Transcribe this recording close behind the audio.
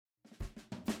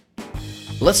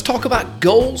Let's talk about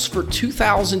goals for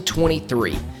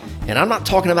 2023. And I'm not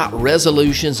talking about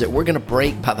resolutions that we're going to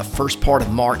break by the first part of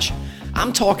March.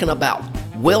 I'm talking about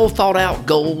well thought out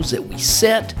goals that we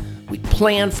set, we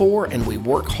plan for, and we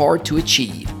work hard to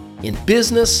achieve in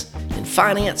business, in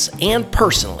finance, and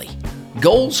personally.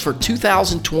 Goals for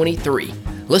 2023.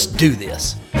 Let's do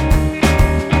this.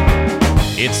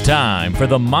 It's time for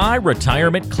the My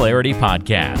Retirement Clarity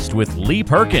Podcast with Lee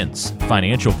Perkins,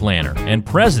 financial planner and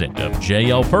president of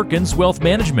J.L. Perkins Wealth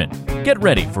Management. Get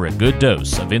ready for a good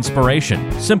dose of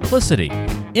inspiration, simplicity,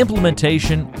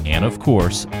 implementation, and of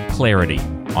course, clarity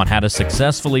on how to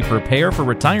successfully prepare for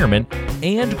retirement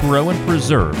and grow and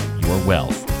preserve your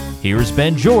wealth. Here's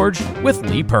Ben George with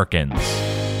Lee Perkins.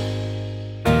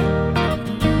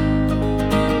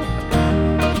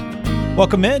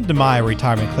 Welcome into My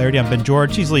Retirement Clarity. I'm Ben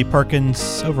George. He's Lee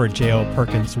Perkins over at J.L.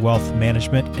 Perkins Wealth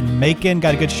Management in Macon.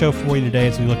 Got a good show for you today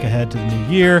as we look ahead to the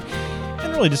new year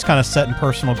and really just kind of setting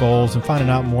personal goals and finding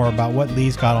out more about what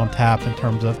Lee's got on tap in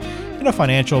terms of,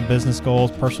 financial, business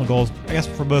goals, personal goals, I guess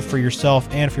for both for yourself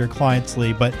and for your clients,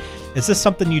 Lee. But is this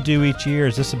something you do each year?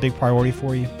 Is this a big priority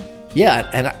for you? Yeah,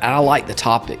 and I like the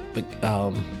topic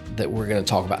that we're going to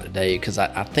talk about today because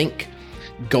I think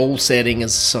goal setting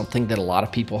is something that a lot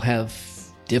of people have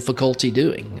difficulty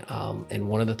doing. And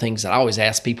one of the things that I always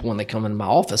ask people when they come into my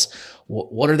office,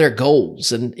 what are their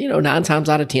goals? And, 9 times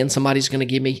out of 10, somebody's going to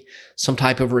give me some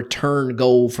type of return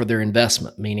goal for their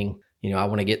investment, meaning, I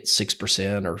want to get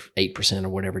 6% or 8% or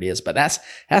whatever it is. But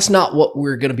that's not what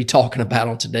we're going to be talking about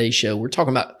on today's show. We're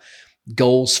talking about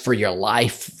goals for your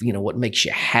life, what makes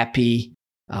you happy,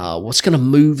 what's going to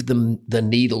move the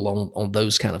needle on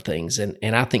those kind of things.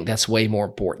 And I think that's way more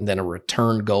important than a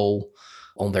return goal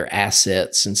on their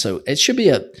assets. And so it should be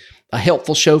a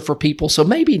helpful show for people. So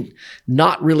maybe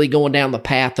not really going down the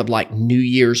path of like New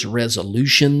Year's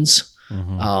resolutions.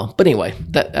 Mm-hmm. But anyway,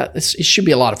 it should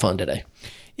be a lot of fun today.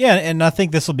 Yeah, and I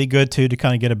think this will be good too to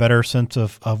kind of get a better sense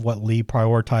of what Lee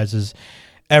prioritizes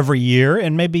every year,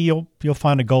 and maybe you'll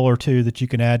find a goal or two that you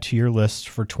can add to your list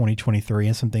for 2023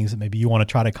 and some things that maybe you want to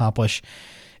try to accomplish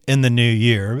in the new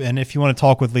year. And if you want to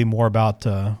talk with Lee more about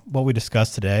what we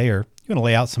discussed today, or you want to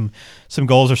lay out some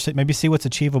goals or maybe see what's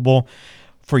achievable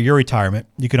for your retirement,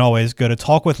 you can always go to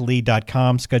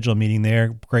talkwithlee.com, schedule a meeting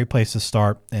there. Great place to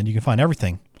start, and you can find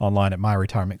everything online at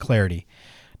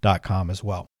myretirementclarity.com as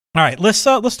well. All right, let's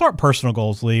start personal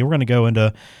goals, Lee. We're going to go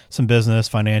into some business,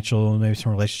 financial, maybe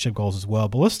some relationship goals as well.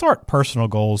 But let's start personal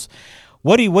goals.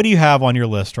 What do you have on your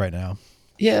list right now?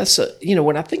 Yeah, so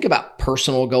when I think about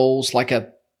personal goals, like I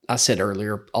said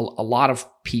earlier, a lot of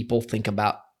people think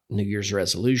about New Year's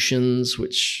resolutions,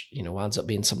 which winds up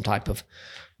being some type of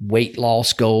weight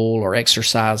loss goal or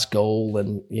exercise goal,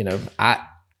 and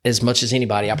as much as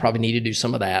anybody, I probably need to do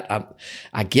some of that.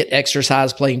 I get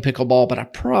exercise playing pickleball, but I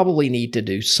probably need to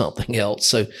do something else.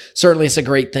 So certainly it's a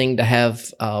great thing to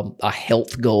have a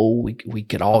health goal. We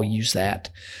could all use that.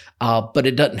 But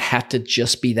it doesn't have to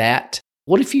just be that.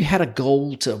 What if you had a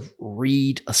goal to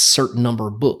read a certain number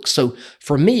of books? So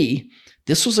for me,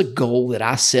 this was a goal that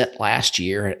I set last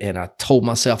year, and I told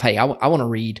myself, hey, I want to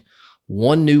read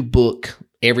one new book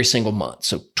every single month.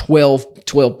 So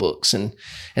 12 books. And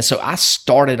so I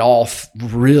started off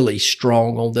really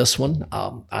strong on this one.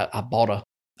 I bought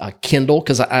a Kindle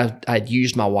because I'd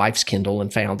used my wife's Kindle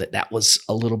and found that was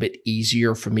a little bit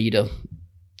easier for me to,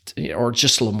 or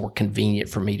just a little more convenient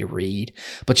for me to read.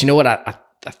 But you know what? I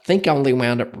think I only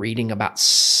wound up reading about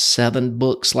 7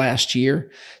 books last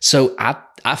year. So I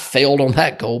failed on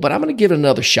that goal, but I'm going to give it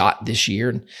another shot this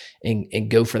year and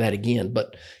go for that again.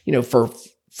 But,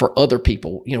 for other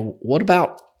people, what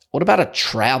about a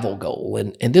travel goal?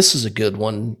 And this is a good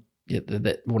one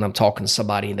that when I'm talking to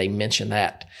somebody and they mention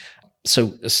that.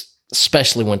 So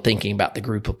especially when thinking about the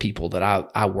group of people that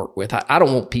I work with, I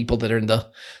don't want people that are in the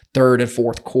 3rd and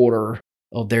 4th quarter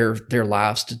of their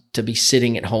lives to be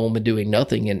sitting at home and doing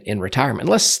nothing in retirement,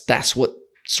 unless that's what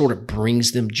sort of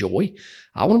brings them joy.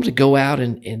 I want them to go out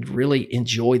and really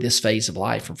enjoy this phase of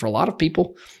life. And for a lot of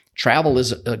people, travel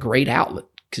is a great outlet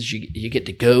because you get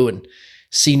to go and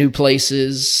see new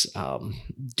places,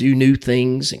 do new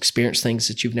things, experience things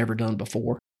that you've never done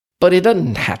before. But it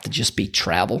doesn't have to just be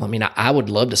travel. I mean, I would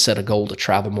love to set a goal to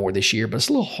travel more this year, but it's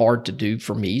a little hard to do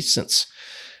for me since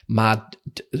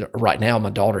right now my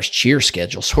daughter's cheer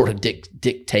schedule sort of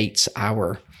dictates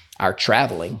our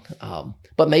traveling.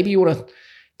 But maybe you want to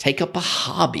take up a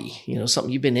hobby,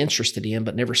 something you've been interested in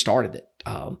but never started it.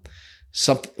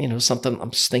 Something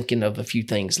I'm just thinking of a few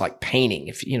things like painting.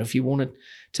 If you wanted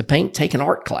to paint, take an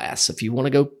art class. If you want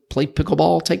to go play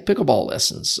pickleball, take pickleball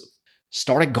lessons.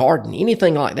 Start a garden,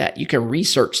 anything like that. You can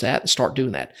research that and start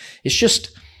doing that. It's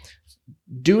just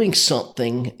doing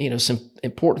something, it's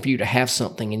important for you to have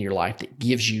something in your life that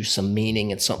gives you some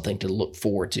meaning and something to look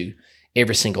forward to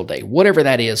every single day. Whatever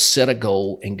that is, set a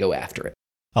goal and go after it.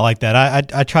 I like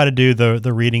that. I try to do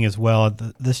the reading as well.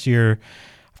 This year,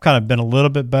 I've kind of been a little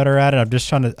bit better at it. I'm just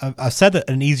trying to, I've set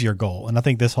an easier goal. And I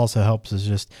think this also helps is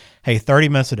just, hey, 30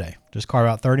 minutes a day. Just carve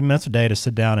out 30 minutes a day to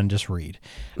sit down and just read.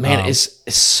 Man,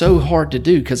 it's so hard to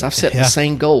do because I've set the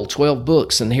same goal, 12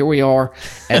 books. And here we are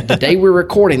at the day we're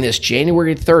recording this,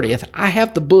 January 30th. I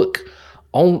have the book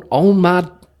on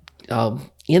my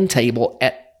end table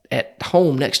at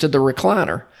home next to the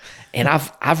recliner. And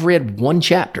I've read one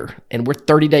chapter, and we're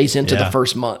 30 days into the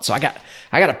first month. So I got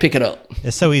to pick it up.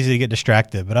 It's so easy to get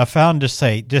distracted, but I found just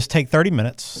take 30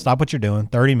 minutes, stop what you're doing,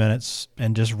 30 minutes,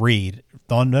 and just read.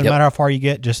 No matter how far you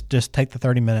get, just take the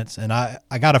 30 minutes. And I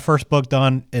got a first book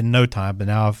done in no time, but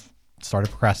now I've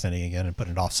started procrastinating again and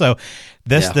putting it off. So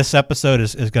this episode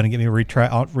is going to get me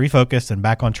refocused and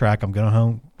back on track. I'm going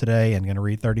home today and going to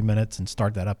read 30 minutes and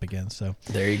start that up again. So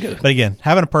there you go. But again,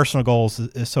 having a personal goals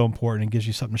is so important and gives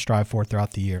you something to strive for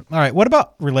throughout the year. All right. What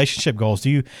about relationship goals? Do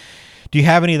you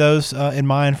have any of those in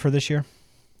mind for this year?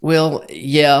 Well,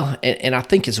 yeah, and I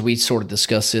think as we sort of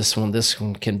discuss this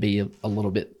one can be a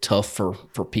little bit tough for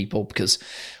people because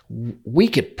we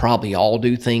could probably all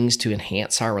do things to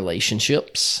enhance our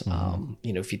relationships.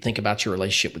 Mm-hmm. If you think about your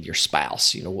relationship with your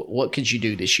spouse, what could you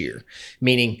do this year?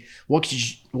 Meaning, what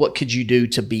could you do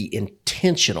to be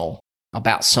intentional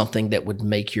about something that would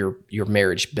make your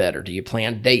marriage better? Do you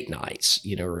plan date nights?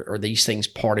 Are these things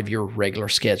part of your regular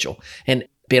schedule? And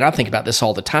Ben, I think about this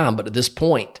all the time, but at this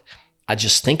point, I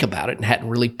just think about it and hadn't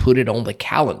really put it on the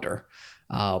calendar.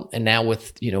 And now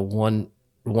with,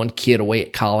 one kid away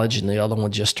at college and the other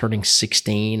one just turning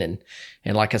 16. And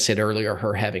like I said earlier,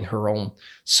 her having her own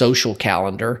social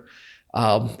calendar.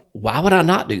 Why would I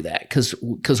not do that?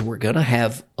 Because we're going to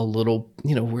have we're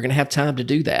going to have time to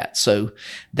do that. So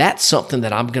that's something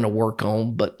that I'm going to work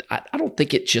on, but I don't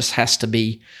think it just has to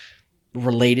be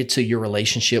related to your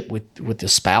relationship with the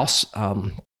spouse.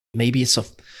 Maybe it's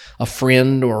a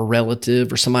friend or a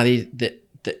relative or somebody that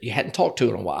you hadn't talked to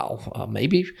in a while.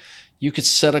 Maybe you could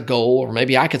set a goal, or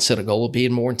maybe I could set a goal of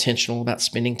being more intentional about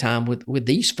spending time with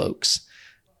these folks.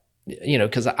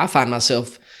 Because I find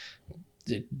myself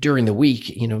during the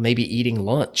week, maybe eating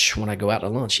lunch when I go out to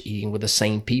lunch, eating with the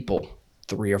same people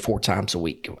 3 or 4 times a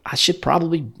week. I should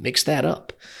probably mix that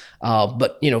up.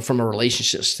 But from a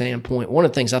relationship standpoint, one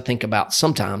of the things I think about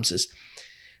sometimes is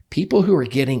people who are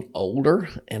getting older,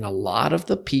 and a lot of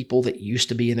the people that used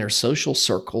to be in their social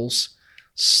circles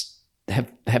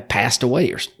have passed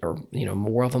away, or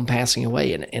more of them passing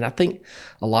away. And I think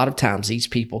a lot of times these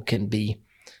people can be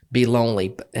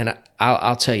lonely. And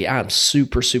I'll tell you, I'm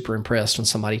super, super impressed when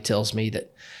somebody tells me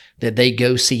that they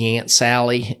go see Aunt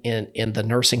Sally in the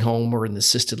nursing home or in the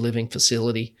assisted living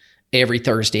facility every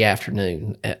Thursday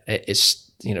afternoon.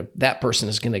 It's, that person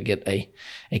is going to get a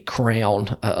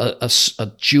crown,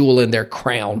 a jewel in their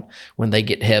crown when they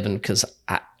get to heaven, because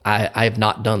I have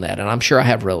not done that. And I'm sure I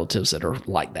have relatives that are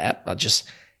like that. I just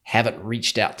haven't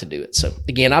reached out to do it. So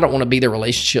again, I don't want to be the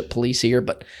relationship police here,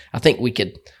 but I think we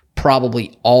could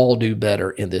probably all do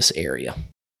better in this area.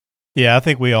 Yeah, I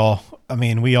think we all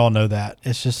know that.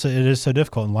 It is so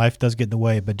difficult, and life does get in the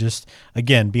way, but just,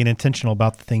 again, being intentional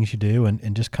about the things you do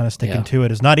and just kind of sticking to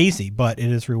it is not easy, but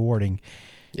it is rewarding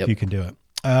if you can do it.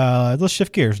 Let's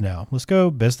shift gears now. Let's go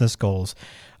business goals.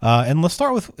 And let's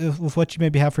start with what you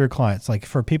maybe have for your clients. Like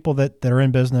for people that are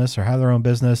in business or have their own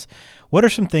business, what are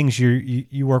some things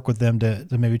you work with them to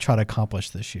maybe try to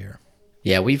accomplish this year?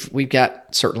 Yeah, we've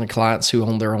got certainly clients who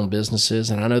own their own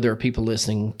businesses, and I know there are people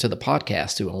listening to the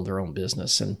podcast who own their own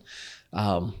business. And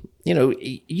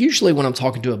usually when I'm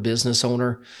talking to a business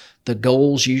owner, the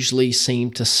goals usually seem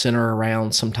to center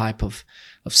around some type of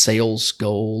sales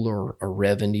goal or a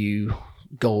revenue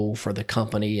goal for the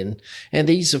company. And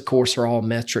these, of course, are all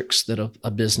metrics that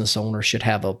a business owner should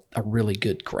have a really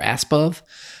good grasp of.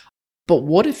 But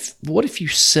what if you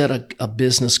set a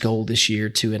business goal this year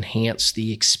to enhance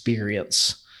the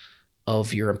experience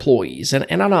of your employees?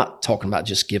 And I'm not talking about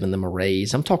just giving them a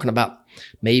raise. I'm talking about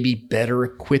maybe better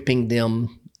equipping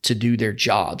them to do their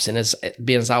jobs. And as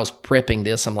I was prepping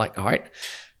this, I'm like, all right,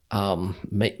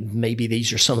 maybe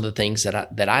these are some of the things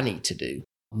that I need to do.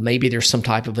 Maybe there's some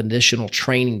type of additional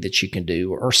training that you can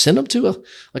do, or send them to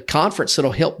a conference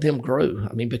that'll help them grow.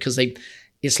 I mean, because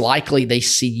it's likely they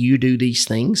see you do these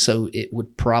things, so it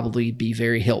would probably be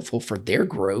very helpful for their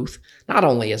growth, not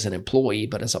only as an employee,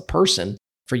 but as a person,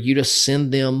 for you to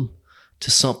send them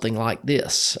to something like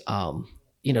this.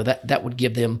 That would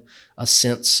give them a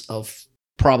sense of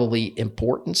probably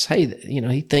importance. Hey,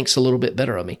 he thinks a little bit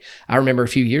better of me. I remember a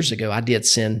few years ago, I did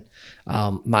send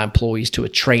my employees to a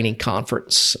training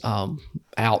conference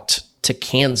out to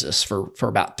Kansas for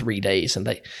about 3 days, and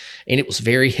it was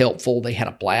very helpful. They had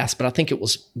a blast, but I think it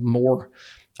was more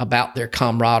about their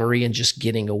camaraderie and just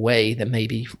getting away than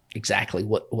maybe exactly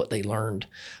what they learned.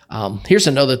 Here's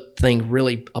another thing,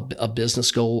 really a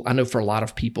business goal. I know for a lot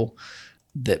of people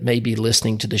that may be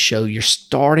listening to the show, you're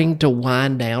starting to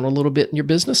wind down a little bit in your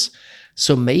business.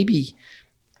 So maybe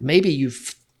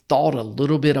you've thought a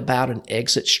little bit about an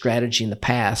exit strategy in the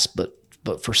past, but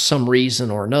for some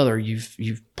reason or another,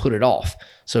 you've put it off.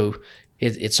 So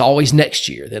it's always next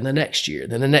year, then the next year,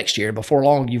 then the next year. Before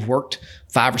long, you've worked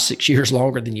 5 or 6 years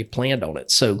longer than you planned on it.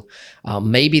 So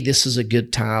maybe this is a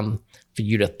good time for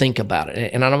you to think about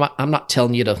it. And I'm not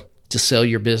telling you to sell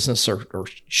your business or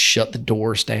shut the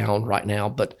doors down right now.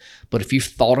 But if you've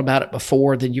thought about it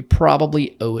before, then you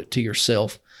probably owe it to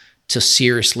yourself to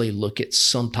seriously look at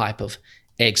some type of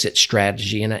exit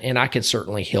strategy. And I can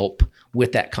certainly help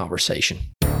with that conversation.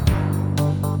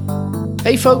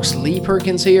 Hey folks, Lee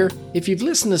Perkins here. If you've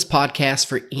listened to this podcast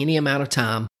for any amount of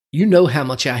time, you know how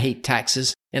much I hate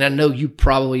taxes, and I know you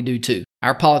probably do too.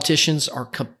 Our politicians are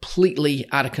completely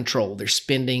out of control. Their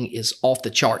spending is off the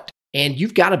chart, and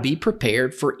you've got to be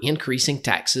prepared for increasing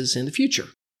taxes in the future.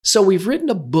 So we've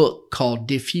written a book called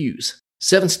Diffuse,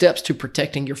 7 Steps to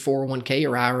Protecting Your 401k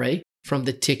or IRA from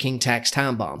the Ticking Tax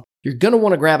Time Bomb. You're going to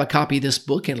want to grab a copy of this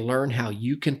book and learn how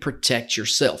you can protect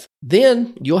yourself.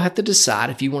 Then you'll have to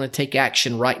decide if you want to take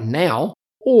action right now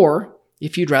or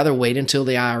if you'd rather wait until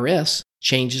the IRS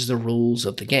changes the rules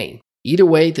of the game. Either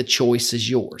way, the choice is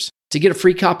yours. To get a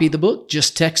free copy of the book,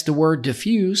 just text the word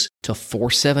diffuse to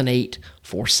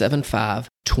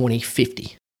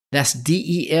 478-475-2050. That's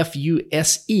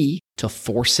DEFUSE to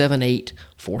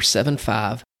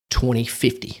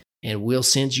 478-475-2050. And we'll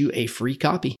send you a free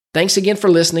copy. Thanks again for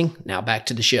listening. Now back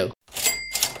to the show.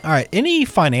 All right. Any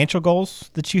financial goals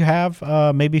that you have,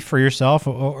 maybe for yourself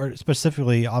or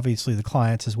specifically, obviously, the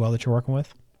clients as well that you're working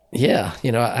with? Yeah.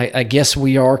 I guess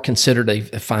we are considered a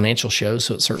financial show,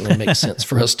 so it certainly makes sense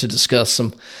for us to discuss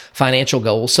some financial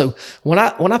goals. So when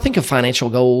I think of financial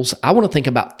goals, I want to think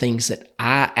about things that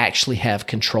I actually have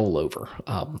control over.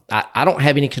 I don't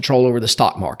have any control over the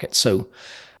stock market. So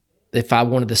if I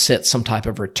wanted to set some type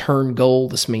of return goal,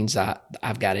 this means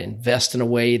I've got to invest in a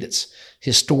way that's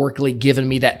historically given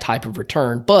me that type of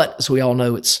return. But as we all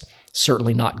know, it's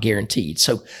certainly not guaranteed.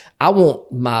 So I want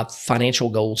my financial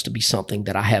goals to be something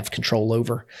that I have control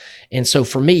over. And so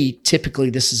for me, typically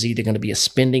this is either going to be a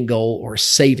spending goal or a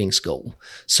savings goal.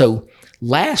 So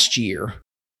last year,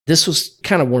 this was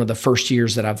kind of one of the first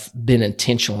years that I've been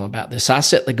intentional about this. I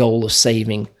set the goal of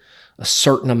saving a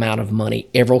certain amount of money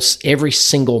every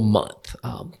single month.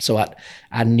 So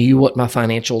I knew what my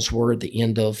financials were at the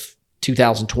end of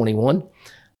 2021,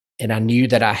 and I knew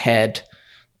that I had,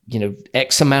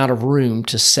 X amount of room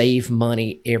to save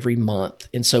money every month.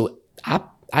 And so I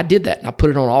did that, and I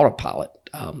put it on autopilot.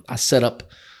 I set up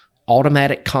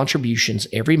automatic contributions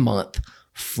every month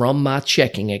from my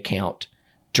checking account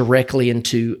directly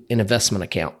into an investment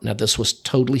account. Now, this was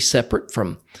totally separate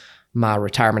from my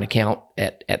retirement account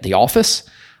at the office.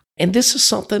 And this is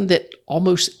something that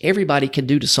almost everybody can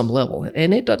do to some level.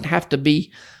 And it doesn't have to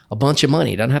be a bunch of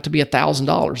money. It doesn't have to be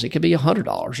 $1,000. It could be $100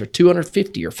 or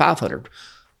 $250 or $500,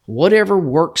 whatever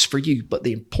works for you. But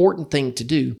the important thing to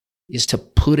do is to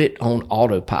put it on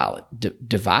autopilot.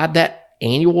 Divide that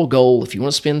annual goal. If you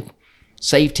want to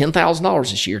save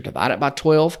 $10,000 this year, divide it by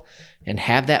 12 and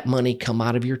have that money come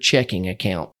out of your checking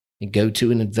account and go to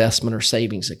an investment or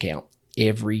savings account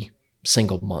every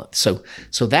single month. So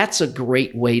that's a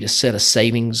great way to set a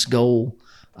savings goal.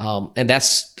 And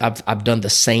I've done the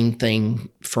same thing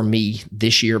for me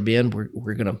this year, Ben.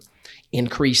 We're going to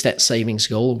increase that savings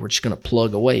goal. We're just going to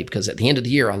plug away because at the end of the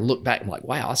year, I look back and I'm like,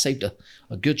 wow, I saved a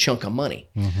good chunk of money.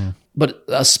 Mm-hmm. But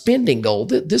a spending goal,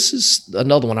 this is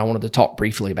another one I wanted to talk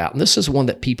briefly about. And this is one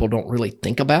that people don't really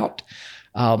think about.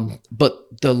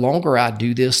 But the longer I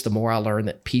do this, the more I learn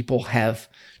that people have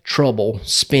trouble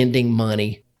spending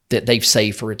money that they've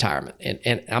saved for retirement.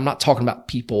 And I'm not talking about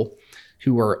people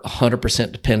who are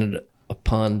 100% dependent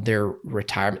upon their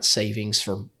retirement savings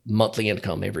for monthly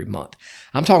income every month.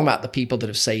 I'm talking about the people that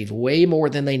have saved way more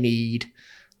than they need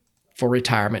for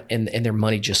retirement and their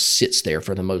money just sits there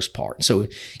for the most part. So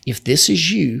if this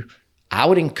is you, I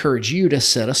would encourage you to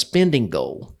set a spending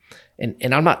goal.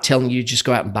 And I'm not telling you just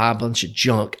go out and buy a bunch of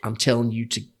junk. I'm telling you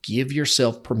to give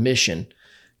yourself permission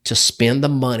to spend the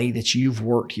money that you've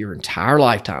worked your entire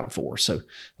lifetime for. So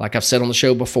like I've said on the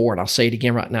show before, and I'll say it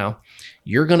again right now,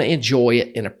 you're going to enjoy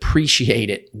it and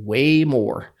appreciate it way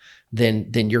more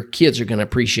then your kids are going to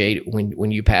appreciate it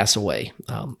when you pass away.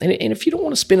 And if you don't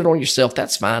want to spend it on yourself,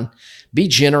 that's fine. Be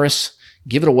generous.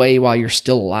 Give it away while you're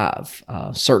still alive.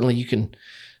 Certainly you can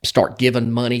start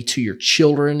giving money to your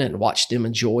children and watch them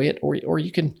enjoy it, or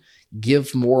you can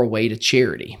give more away to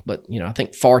charity. But, I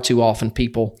think far too often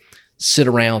people sit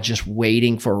around just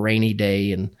waiting for a rainy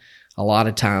day, and a lot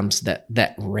of times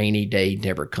that rainy day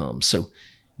never comes. So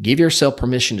give yourself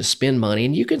permission to spend money,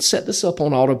 and you can set this up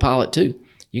on autopilot too.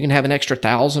 You can have an extra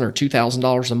 $1,000 or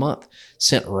 $2,000 a month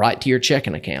sent right to your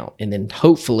checking account, and then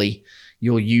hopefully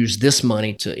you'll use this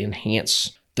money to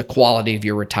enhance the quality of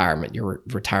your retirement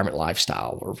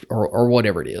lifestyle, or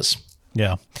whatever it is.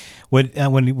 Yeah.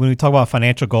 When we talk about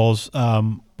financial goals,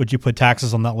 would you put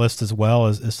taxes on that list as well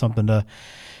as something to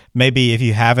maybe, if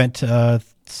you haven't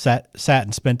sat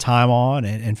and spent time on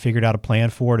and figured out a plan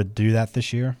to do that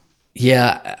this year?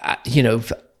 Yeah.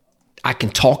 I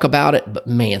can talk about it, but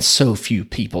man, so few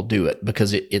people do it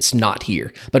because it's not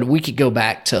here. But we could go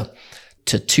back to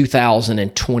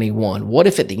 2021. What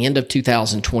if at the end of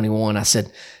 2021, I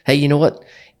said, hey, you know what?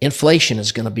 Inflation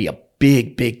is going to be a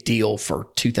big, big deal for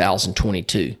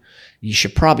 2022. You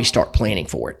should probably start planning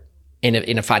for it. And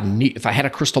if I had a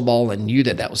crystal ball and knew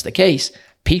that was the case,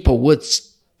 people would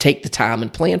take the time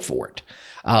and plan for it.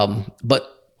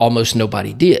 But almost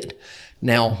nobody did.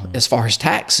 Now, as far as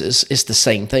taxes, it's the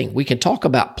same thing. We can talk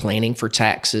about planning for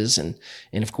taxes. And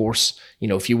of course,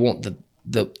 if you want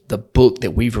the book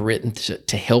that we've written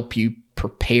to help you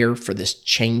prepare for this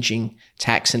changing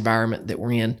tax environment that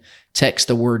we're in, text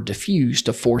the word diffuse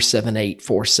to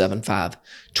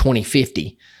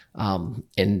 478-475-2050.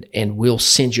 And we'll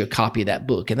send you a copy of that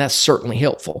book. And that's certainly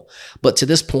helpful. But to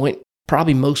this point,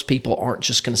 probably most people aren't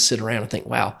just going to sit around and think,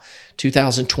 wow,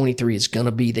 2023 is going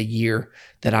to be the year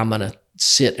that I'm going to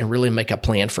sit and really make a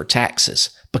plan for taxes,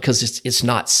 because it's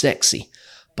not sexy.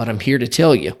 But I'm here to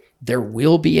tell you, there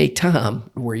will be a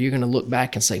time where you're going to look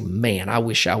back and say, man, I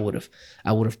wish I would have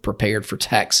prepared for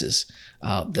taxes,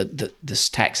 this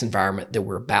tax environment that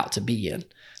we're about to be in,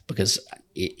 because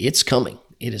it's coming.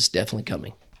 It is definitely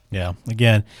coming. Yeah.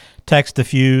 Again, text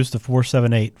diffuse to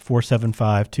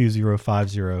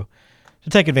 478-475-2050 to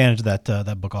take advantage of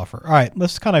that book offer. All right,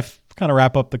 let's kind of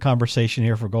wrap up the conversation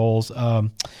here for goals.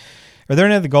 Are there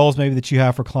any other goals maybe that you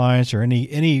have for clients, or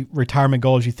any retirement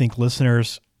goals you think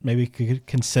listeners maybe could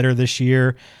consider this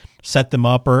year, set them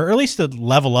up, or at least to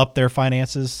level up their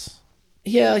finances?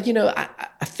 Yeah,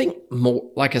 I think more,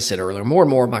 like I said earlier, more and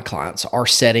more of my clients are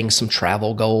setting some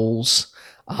travel goals.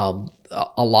 A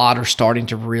lot are starting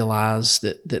to realize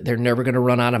that they're never going to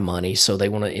run out of money, so they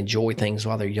want to enjoy things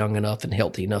while they're young enough and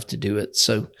healthy enough to do it.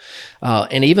 So,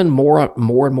 and even more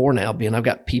and more now, Ben, I've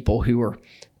got people who are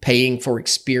paying for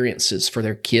experiences for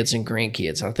their kids and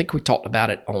grandkids. And I think we talked about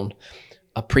it on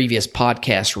a previous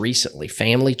podcast recently.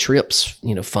 Family trips,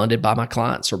 funded by my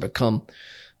clients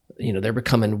they're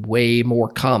becoming way more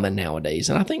common nowadays.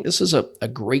 And I think this is a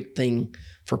great thing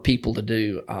for people to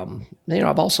do.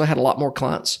 I've also had a lot more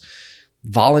clients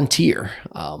volunteer.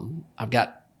 I've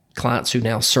got clients who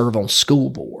now serve on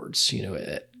school boards,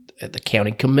 at the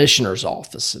county commissioner's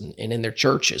office and in their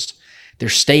churches. They're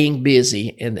staying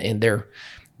busy and they're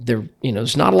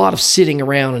there's not a lot of sitting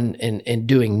around and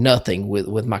doing nothing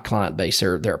with my client base.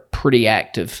 They're a pretty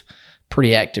active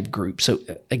group. So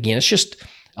again, it's just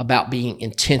about being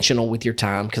intentional with your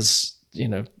time, because,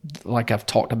 like I've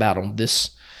talked about on this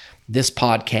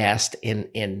podcast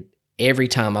and every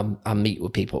time I meet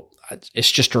with people,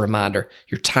 it's just a reminder,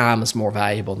 your time is more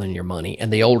valuable than your money.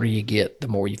 And the older you get, the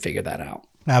more you figure that out.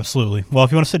 Absolutely. Well,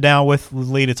 if you want to sit down with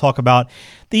Lee to talk about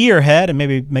the year ahead and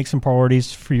maybe make some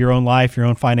priorities for your own life, your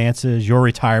own finances, your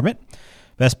retirement,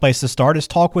 best place to start is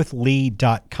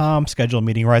talkwithlee.com. Schedule a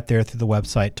meeting right there through the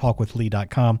website,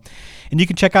 talkwithlee.com. And you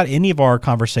can check out any of our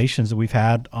conversations that we've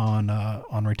had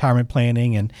on retirement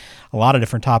planning and a lot of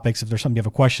different topics. If there's something you have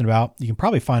a question about, you can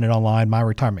probably find it online,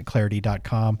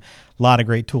 myretirementclarity.com. A lot of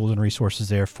great tools and resources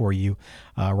there for you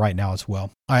right now as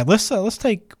well. All right, let's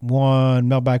take one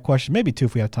mailbag question, maybe two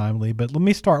if we have time, Lee. But let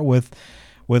me start with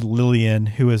Lillian,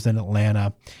 who is in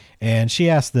Atlanta. And she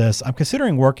asked this: I'm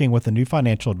considering working with a new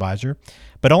financial advisor,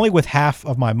 but only with half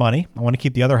of my money. I want to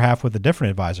keep the other half with a different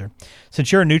advisor.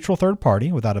 Since you're a neutral third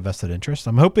party without a vested interest,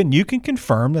 I'm hoping you can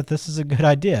confirm that this is a good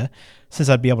idea, since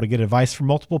I'd be able to get advice from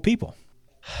multiple people.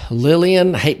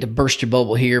 Lillian, I hate to burst your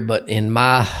bubble here, but in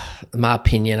my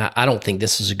opinion, I don't think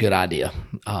this is a good idea.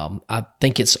 I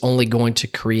think it's only going to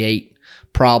create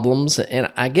problems.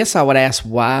 And I guess I would ask,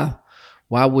 why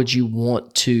would you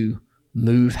want to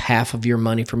move half of your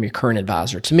money from your current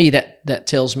advisor? To me, that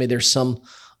tells me there's some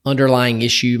underlying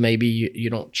issue. Maybe you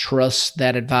don't trust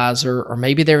that advisor, or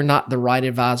maybe they're not the right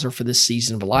advisor for this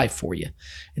season of life for you.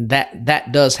 And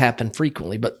that does happen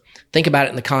frequently. But think about it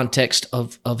in the context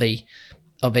of a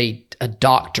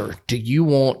doctor. Do you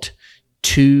want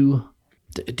two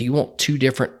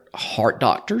different heart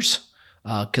doctors?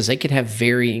 Because they could have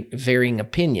varying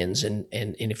opinions, and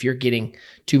if you're getting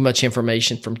too much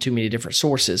information from too many different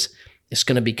sources, it's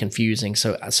going to be confusing.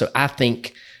 So I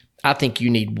think you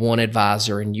need one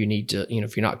advisor, and you need to,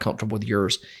 if you're not comfortable with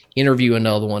yours, interview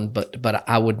another one. But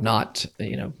I would not,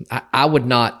 I would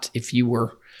not, if you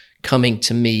were coming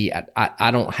to me, I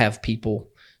don't have people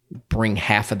bring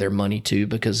half of their money to,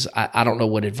 because I don't know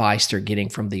what advice they're getting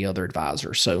from the other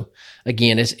advisor. So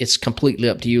again, it's completely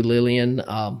up to you, Lillian.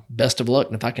 Best of luck.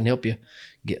 And if I can help you,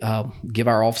 give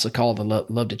our office a call. I'd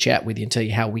love to chat with you and tell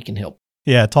you how we can help.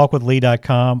 Yeah,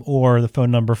 talkwithlee.com or the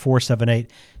phone number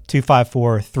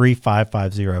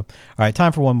 478-254-3550. All right,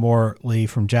 time for one more, Lee,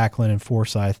 from Jacqueline in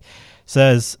Forsyth.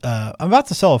 Says, I'm about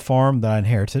to sell a farm that I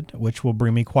inherited, which will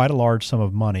bring me quite a large sum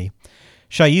of money.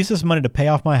 Should I use this money to pay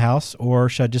off my house, or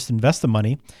should I just invest the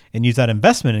money and use that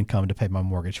investment income to pay my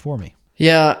mortgage for me?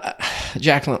 Yeah,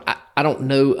 Jacqueline, I don't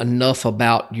know enough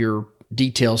about your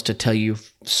details to tell you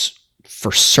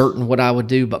for certain what I would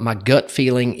do, but my gut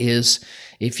feeling is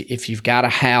if you've got a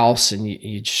house and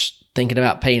you're just thinking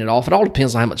about paying it off, it all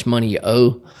depends on how much money you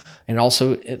owe. And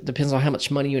also it depends on how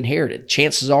much money you inherited.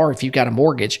 Chances are, if you've got a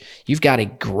mortgage, you've got a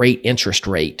great interest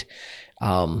rate.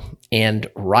 And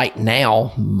right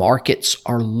now, markets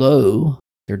are low.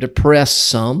 They're depressed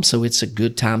some, so it's a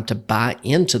good time to buy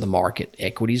into the market.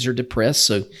 Equities are depressed,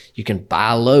 so you can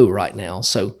buy low right now.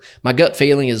 So my gut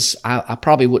feeling is I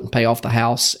probably wouldn't pay off the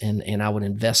house, and I would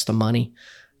invest the money.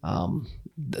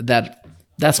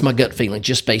 That's my gut feeling,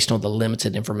 just based on the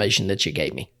limited information that you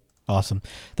gave me. Awesome.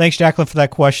 Thanks, Jacqueline, for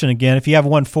that question. Again, if you have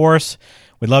one for us,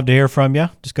 we'd love to hear from you.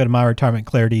 Just go to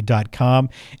myretirementclarity.com.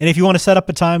 And if you want to set up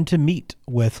a time to meet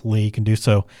with Lee, you can do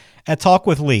so at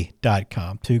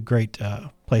talkwithlee.com. Two great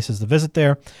places to visit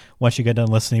there once you get done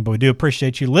listening. But we do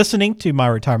appreciate you listening to My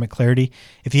Retirement Clarity.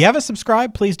 If you haven't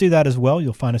subscribed, please do that as well.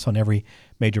 You'll find us on every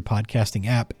major podcasting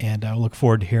app, and I look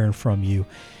forward to hearing from you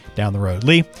down the road.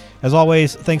 Lee, as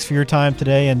always, thanks for your time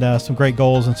today, and some great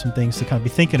goals and some things to kind of be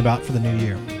thinking about for the new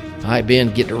year. All right,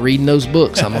 Ben, get to reading those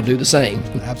books. I'm going to do the same.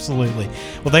 Absolutely.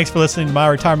 Well, thanks for listening to My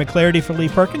Retirement Clarity for Lee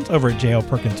Perkins over at J.L.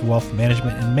 Perkins Wealth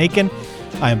Management in Macon.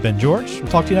 I am Ben George.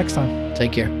 We'll talk to you next time.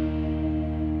 Take care.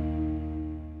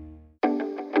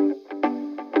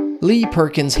 Lee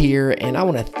Perkins here, and I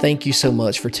want to thank you so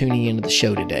much for tuning into the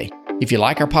show today. If you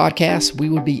like our podcast, we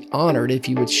would be honored if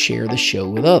you would share the show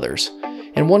with others.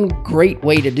 And one great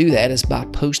way to do that is by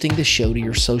posting the show to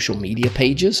your social media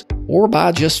pages, or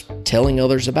by just telling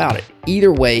others about it.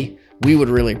 Either way, we would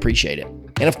really appreciate it.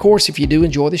 And of course, if you do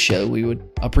enjoy the show, we would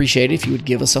appreciate it if you would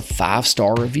give us a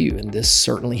 5-star review. And this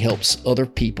certainly helps other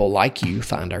people like you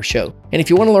find our show. And if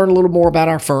you want to learn a little more about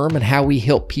our firm and how we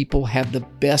help people have the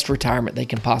best retirement they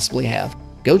can possibly have,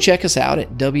 go check us out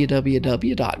at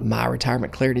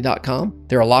www.myretirementclarity.com.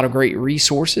 There are a lot of great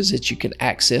resources that you can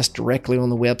access directly on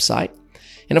the website.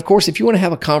 And of course, if you want to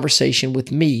have a conversation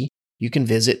with me, you can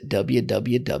visit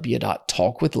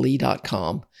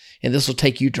www.talkwithlee.com, and this will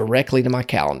take you directly to my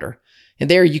calendar. And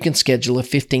there you can schedule a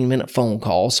 15-minute phone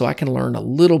call so I can learn a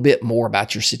little bit more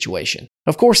about your situation.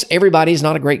 Of course, everybody is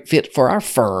not a great fit for our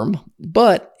firm,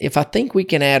 but if I think we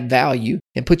can add value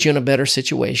and put you in a better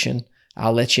situation,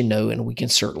 I'll let you know, and we can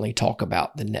certainly talk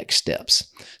about the next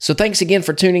steps. So thanks again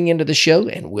for tuning into the show,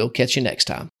 and we'll catch you next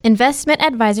time. Investment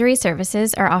advisory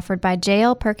services are offered by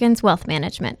J.L. Perkins Wealth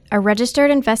Management, a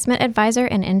registered investment advisor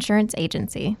and insurance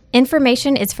agency.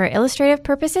 Information is for illustrative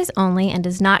purposes only and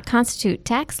does not constitute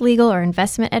tax, legal, or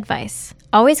investment advice.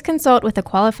 Always consult with a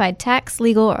qualified tax,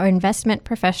 legal, or investment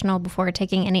professional before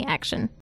taking any action.